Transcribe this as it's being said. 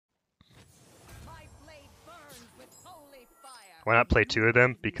Why not play 2 of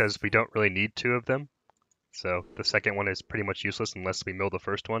them? Because we don't really need 2 of them. So the second one is pretty much useless unless we mill the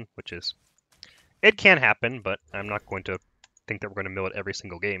first one, which is... It can happen, but I'm not going to think that we're going to mill it every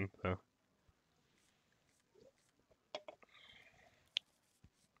single game. So.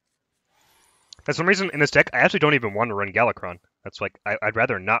 For some reason in this deck, I actually don't even want to run Galakron. That's like, I'd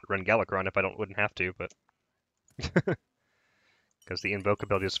rather not run Galakron if I wouldn't have to, but... Because the invoke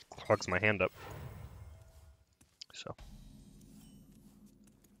ability just clogs my hand up. So.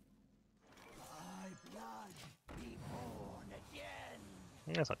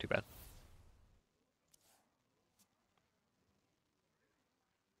 That's not too bad.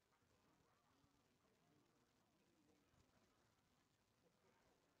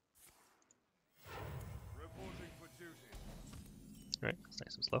 Alright, that's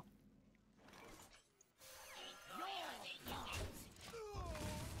nice and slow.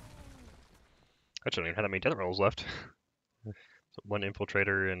 I don't even have that many death rolls left. So 1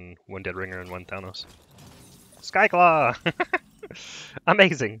 Infiltrator and 1 Dead Ringer and 1 Thanos. Skyclaw!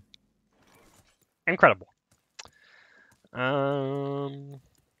 Amazing. Incredible.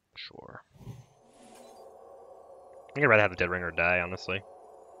 Sure. I think I'd rather have the Dead Ringer die, honestly.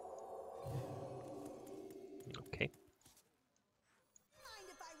 Okay.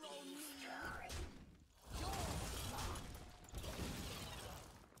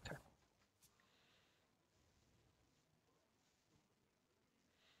 Okay.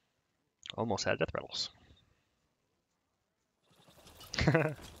 Almost had death rattles.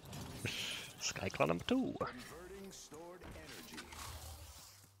 Skyclaw number 2.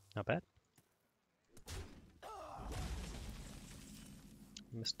 Not bad.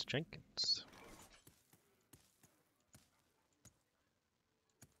 Mr. Jenkins.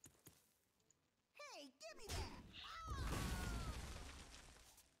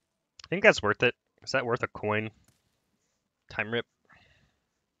 I think that's worth it. Is that worth a coin? Time rip?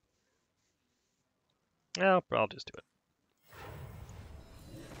 No, but I'll just do it.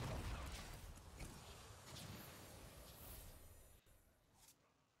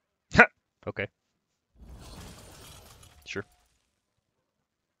 Okay. Sure.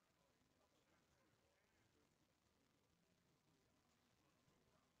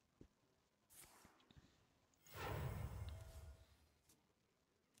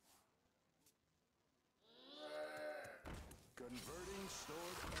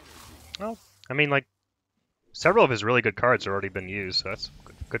 Well, I mean, like, several of his really good cards have already been used, so that's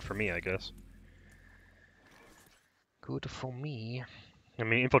good for me, I guess. Good for me. I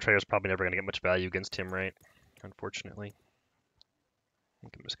mean, Infiltrator's probably never going to get much value against him, right? Unfortunately. I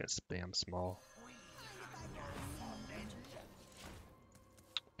think I'm just going to spam small.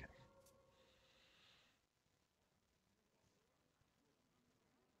 Okay.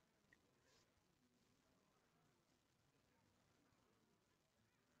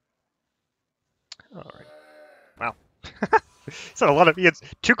 Alright. Wow. He's had a lot of... He had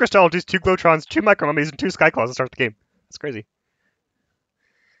 2 Crystallities, 2 Glowtrons, 2 MicroMummies, and 2 Skyclaws to start the game. That's crazy.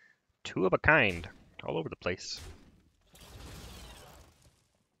 2 of a kind. All over the place.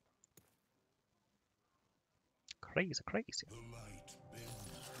 Crazy, crazy.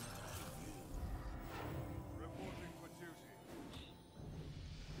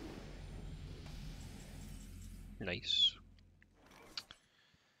 Nice.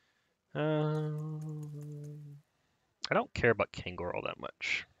 I don't care about Kangor all that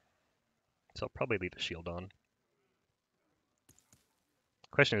much. So I'll probably leave the shield on.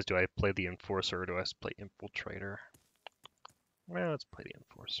 Question is, do I play the Enforcer or do I play Infiltrator? Well, let's play the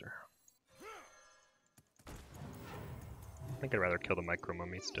Enforcer. I think I'd rather kill the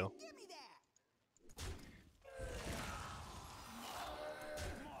MicroMummy still.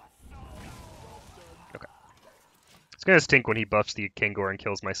 Okay. It's gonna stink when he buffs the Kangor and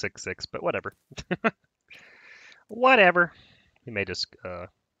kills my 6/6, but whatever. Whatever. He may just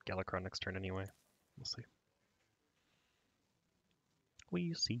Galakron next turn anyway. We'll see.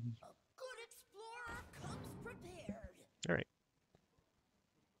 We see. Alright.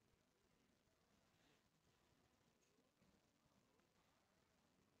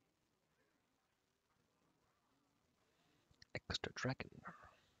 Extra dragon.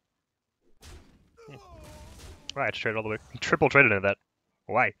 Right, I traded all the way. Triple traded into that.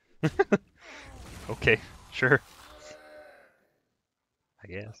 Why? Okay, sure. I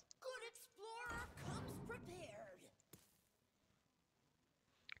guess.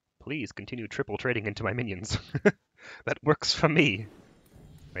 Please continue triple trading into my minions. That works for me.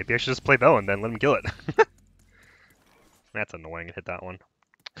 Maybe I should just play Velen then, let him kill it. That's annoying, I hit that one.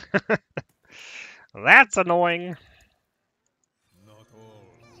 That's annoying!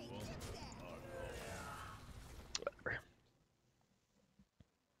 Whatever.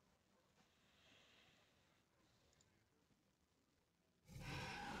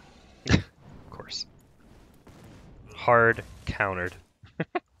 hard countered.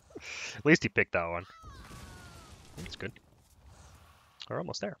 At least he picked that one. That's good. We're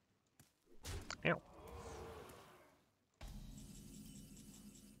almost there. Ow.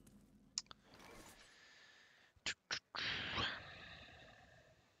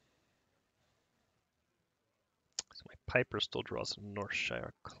 So my Piper still draws a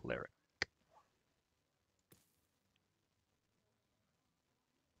Northshire Cleric.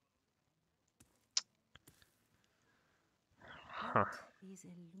 Huh. Is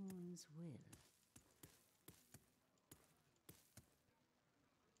Elun's will?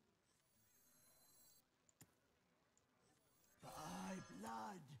 By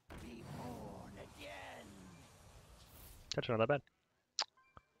blood, be born again. That's not that bad.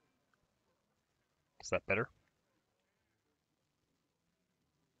 Is that better?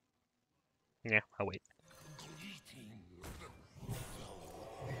 Yeah, I'll wait.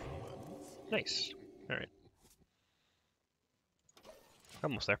 Nice. Alright.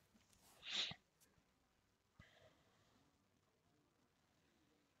 Almost there.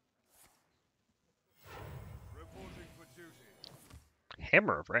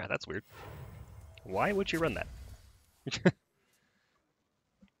 Hammer of Wrath, that's weird. Why would you run that?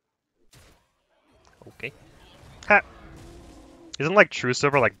 Okay. Ha! Isn't like True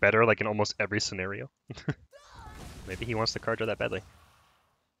Silver like better like in almost every scenario? Maybe he wants the card draw that badly.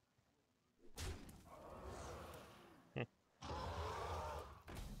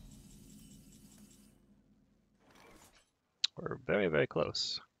 We're very, very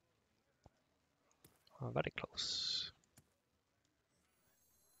close. Oh, very close.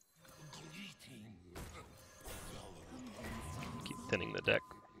 Keep thinning the deck.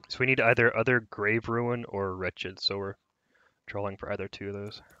 So we need either other Grave Ruin or Wretched, so we're drawing for either two of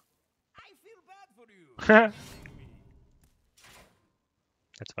those. I feel bad for you.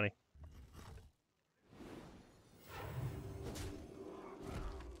 That's funny.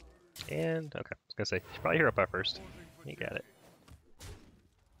 And, okay, I was gonna say, you should probably hero power first. You got it.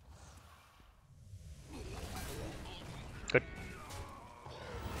 Good.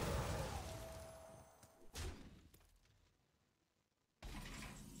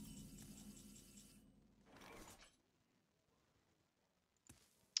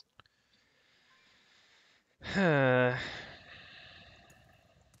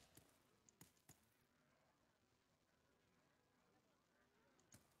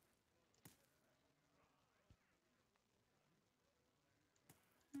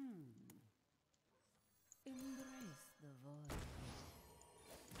 Embrace the void.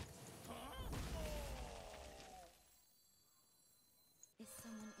 Is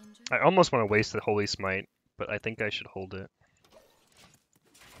someone injured? I almost want to waste the Holy Smite, but I think I should hold it.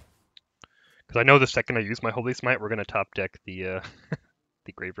 Because I know the second I use my Holy Smite, we're going to top deck the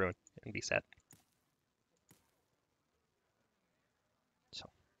the Grave Ruin and be sad. So.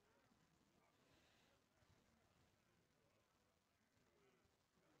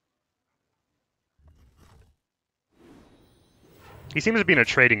 He seems to be in a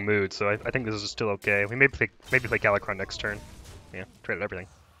trading mood, so I think this is still okay. We maybe play Galakrond next turn. Yeah, traded everything.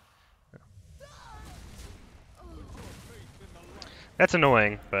 That's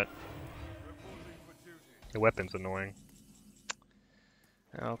annoying, but the weapon's annoying.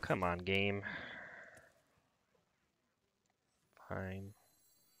 Oh, come on, game. Fine.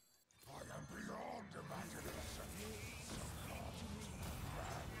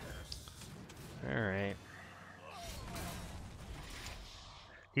 Alright.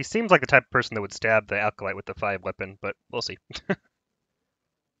 He seems like the type of person that would stab the Acolyte with the 5 weapon, but we'll see.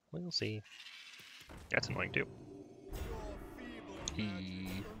 We'll see. That's annoying too.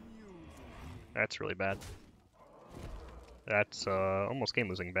 That's really bad. That's almost game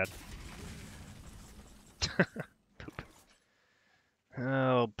losing bad. Poop.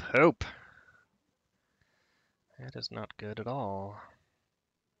 Oh, poop. That is not good at all.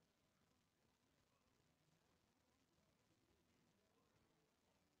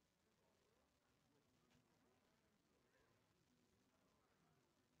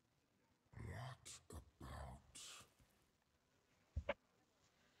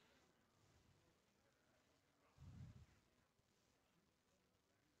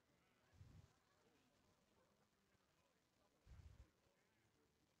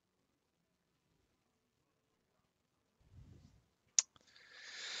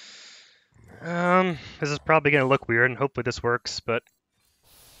 This is probably gonna look weird, and hopefully this works, but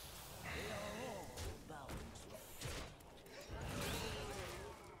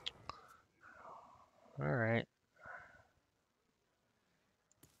alright.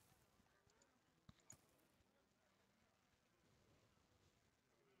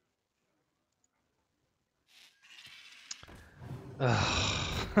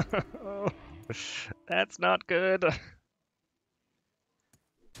 That's not good. Reporting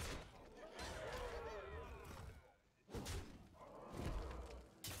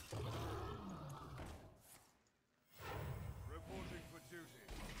for duty.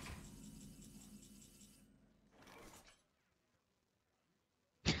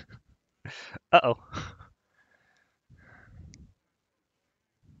 Uh-oh.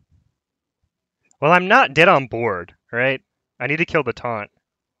 Well, I'm not dead on board, right? I need to kill the taunt.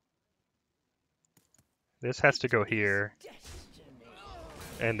 This has to go here.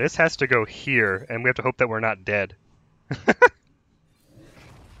 And this has to go here, and we have to hope that we're not dead.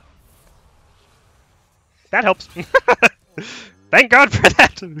 That helps. Thank God for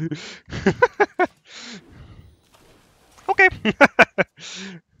that. Okay.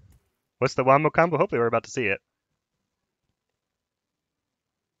 What's the Wombo combo? Hopefully we're about to see it.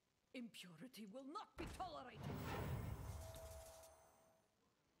 Impurity will not be tolerated.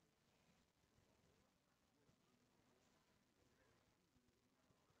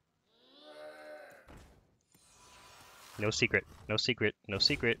 No secret. No secret. No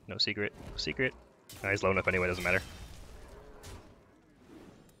secret. No secret. No secret. Oh, he's low enough anyway, doesn't matter.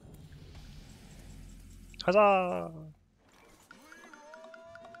 Huzzah!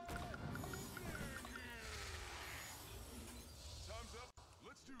 Time's up.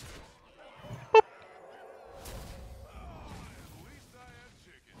 Let's do this. Boop. At least I had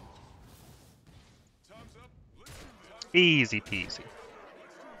chicken. Time's up. Let's do this. Easy peasy.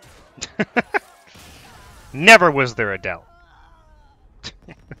 Never was there a doubt.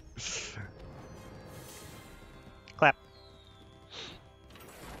 Clap.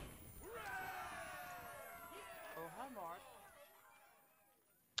 Oh, hi, Mark.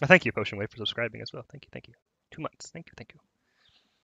 Oh, thank you, Potion Wave, for subscribing as well. Thank you, thank you. 2 months. Thank you, thank you.